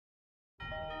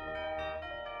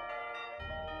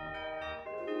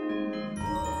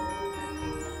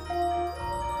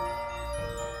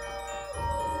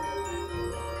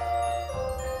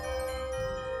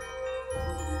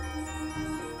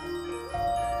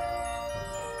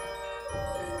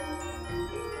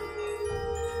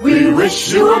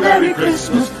wish you a Merry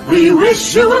Christmas. We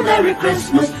wish you a Merry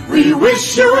Christmas. We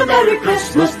wish you a Merry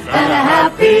Christmas and a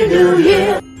Happy New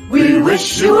Year. We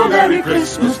wish you a Merry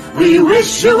Christmas. We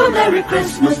wish you a Merry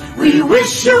Christmas. We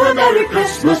wish you a Merry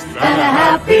Christmas and a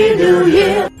Happy New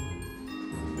Year.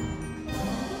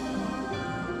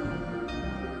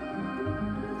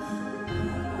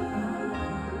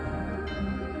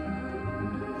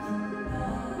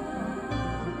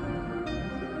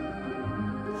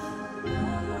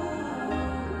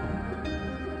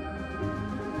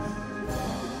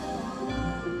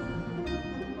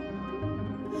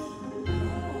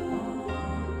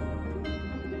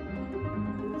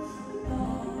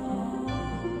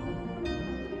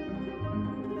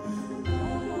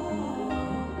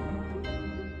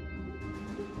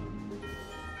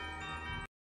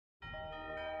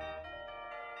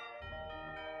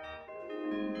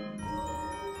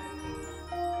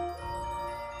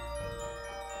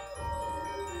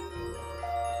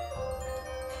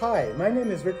 Hi, my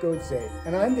name is Rick Godse,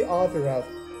 and I'm the author of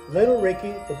Little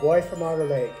Ricky, the Boy from Outer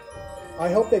Lake.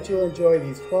 I hope that you'll enjoy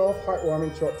these 12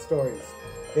 heartwarming short stories.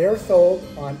 They are sold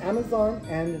on Amazon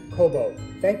and Kobo.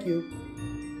 Thank you.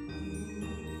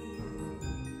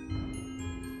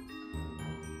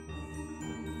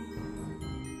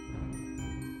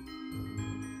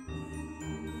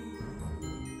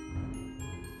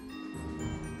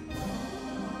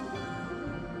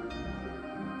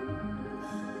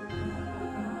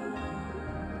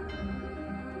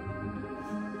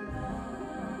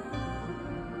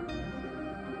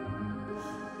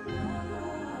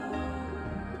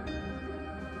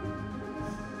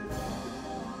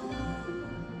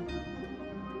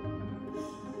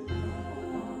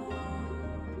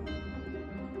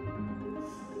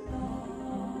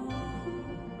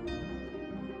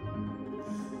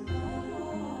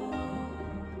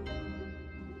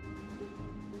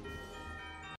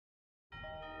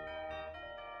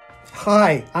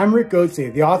 Hi, I'm Rick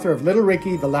Godse, the author of Little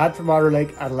Ricky, the Lad from Outer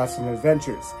Lake Adolescent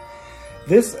Adventures.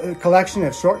 This collection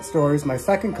of short stories, my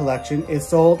second collection, is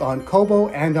sold on Kobo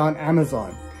and on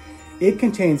Amazon. It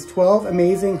contains 12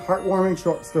 amazing, heartwarming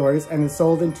short stories and is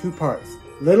sold in 2 parts.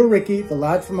 Little Ricky, the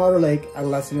Lad from Outer Lake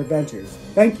Adolescent Adventures.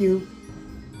 Thank you.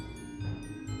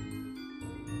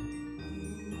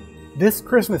 This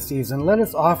Christmas season, let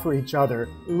us offer each other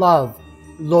love,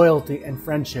 loyalty, and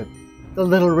friendship. The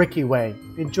Little Ricky way.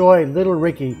 Enjoy Little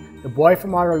Ricky, the Boy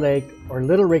from Outer Lake, or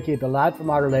Little Ricky, the Lad from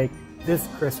Outer Lake this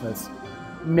Christmas.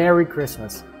 Merry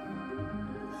Christmas.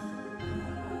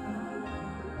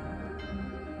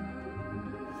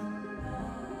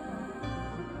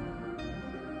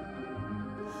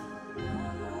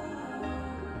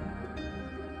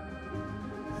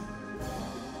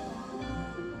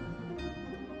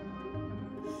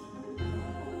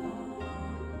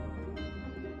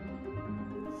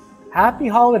 Happy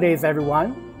holidays,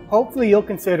 everyone. Hopefully you'll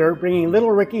consider bringing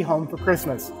Little Ricky home for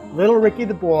Christmas. Little Ricky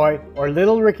the Boy or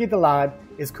Little Ricky the Lad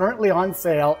is currently on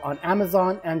sale on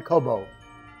Amazon and Kobo.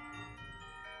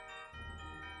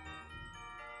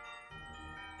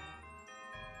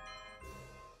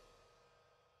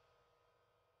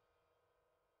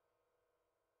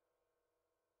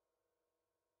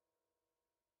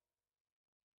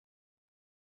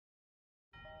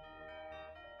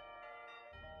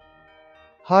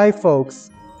 Hi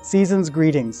folks, season's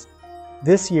greetings.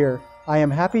 This year, I am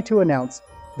happy to announce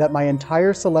that my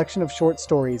entire selection of short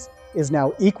stories is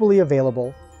now equally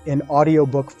available in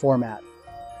audiobook format.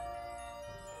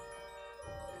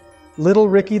 Little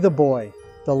Ricky the Boy,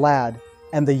 the Lad,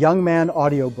 and the Young Man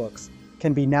audiobooks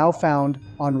can be now found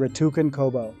on Ritukan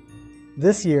Kobo.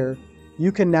 This year,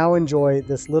 you can now enjoy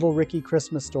this Little Ricky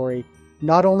Christmas story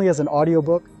not only as an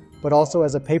audiobook, but also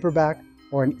as a paperback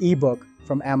or an ebook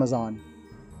from Amazon.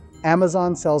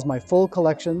 Amazon sells my full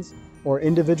collections or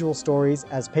individual stories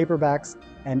as paperbacks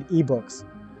and ebooks,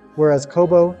 whereas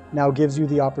Kobo now gives you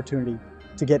the opportunity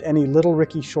to get any Little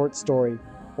Ricky short story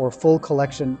or full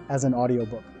collection as an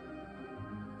audiobook.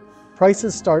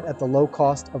 Prices start at the low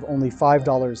cost of only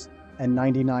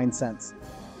 $5.99.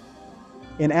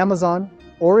 In Amazon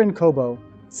or in Kobo,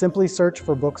 simply search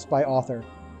for books by author,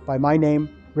 by my name,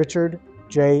 Richard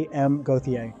J. M.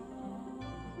 Gauthier.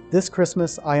 This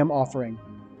Christmas I am offering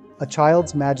A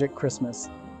Child's Magic Christmas.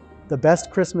 The best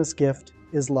Christmas gift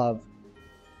is love.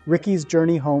 Ricky's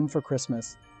Journey Home for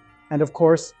Christmas. And of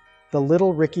course, the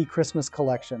Little Ricky Christmas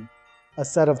Collection, a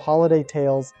set of holiday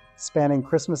tales spanning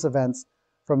Christmas events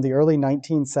from the early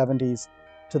 1970s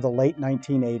to the late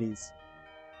 1980s.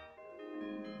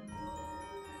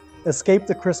 Escape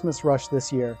the Christmas rush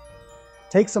this year.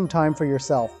 Take some time for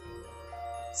yourself.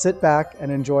 Sit back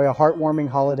and enjoy a heartwarming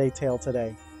holiday tale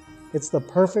today. It's the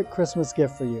perfect Christmas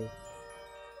gift for you.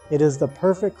 It is the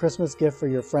perfect Christmas gift for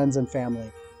your friends and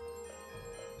family.